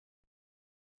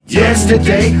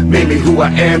Yesterday made me who I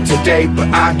am today, but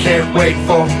I can't wait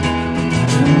for.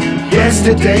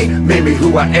 Yesterday made me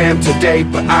who I am today,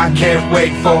 but I can't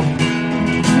wait for.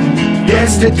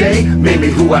 Yesterday made me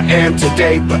who I am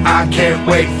today, but I can't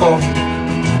wait for.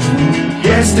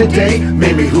 Yesterday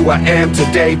made me who I am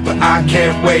today, but I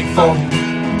can't wait for.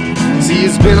 See,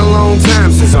 it's been a long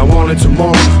time since I wanted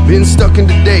tomorrow. Been stuck in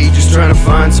today, just trying to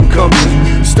find some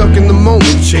comfort. Stuck in the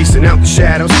moment, chasing out the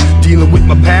shadows, dealing with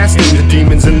my past and the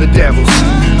demons and the devils.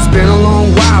 It's been a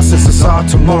long while since I saw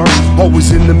tomorrow.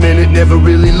 Always in the minute, never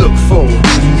really looked forward.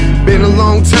 Been a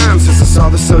long time since I saw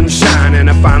the sun shine, and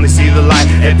I finally see the light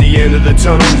at the end of the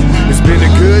tunnel. It's been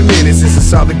a good minute since I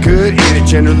saw the good in it.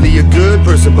 Generally a good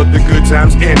person, but the good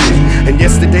times ended. And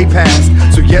yesterday passed,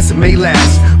 so yes it may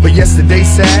last, but yesterday's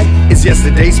sad is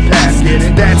yesterday's past. Yeah,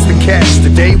 that's the catch,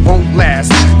 today won't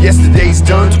last. Yesterday's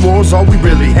done, tomorrow's all we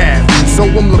really have. So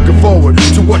I'm looking forward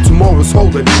to what tomorrow's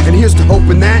holding, and here's to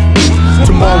hoping that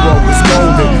tomorrow is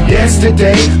golden.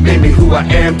 Yesterday made me who I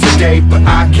am today, but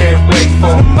I can't wait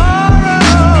for.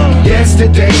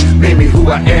 Yesterday made me who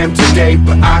I am today,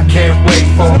 but I can't wait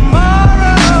for.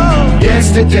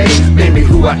 Yesterday made me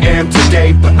who I am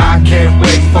today, but I can't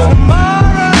wait for.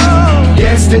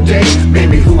 Yesterday made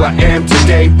me who I am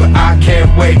today, but I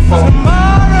can't wait for.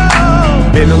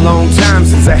 Been a long time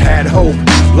since I had hope.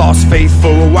 Lost faith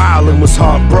for a while and was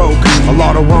heartbroken. A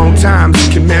lot of wrong times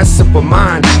can mess up a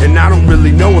mind, and I don't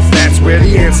really know if that's where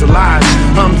the answer lies.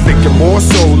 I'm thinking more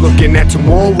so, looking at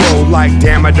tomorrow, like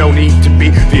damn, I don't need to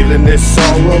be feeling this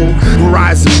sorrow.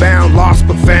 Rising bound, lost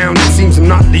but found. It seems I'm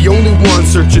not the only one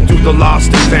searching through the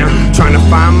lost and found, trying to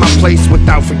find my place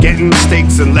without forgetting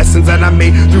mistakes and lessons that I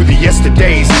made through the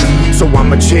yesterdays. So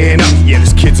I'ma chin up, yeah,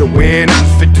 this kid's a winner,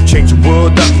 fit to change the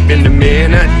world up in a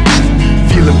minute.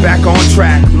 Feeling back on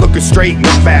track, looking straight,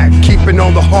 not back, keeping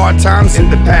all the hard times in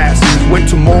the past. When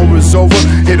tomorrow's over,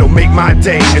 it'll make my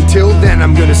day. Until then,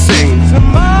 I'm gonna sing.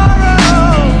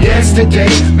 Tomorrow. Yesterday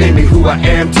made me who I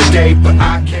am today, but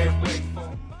I can't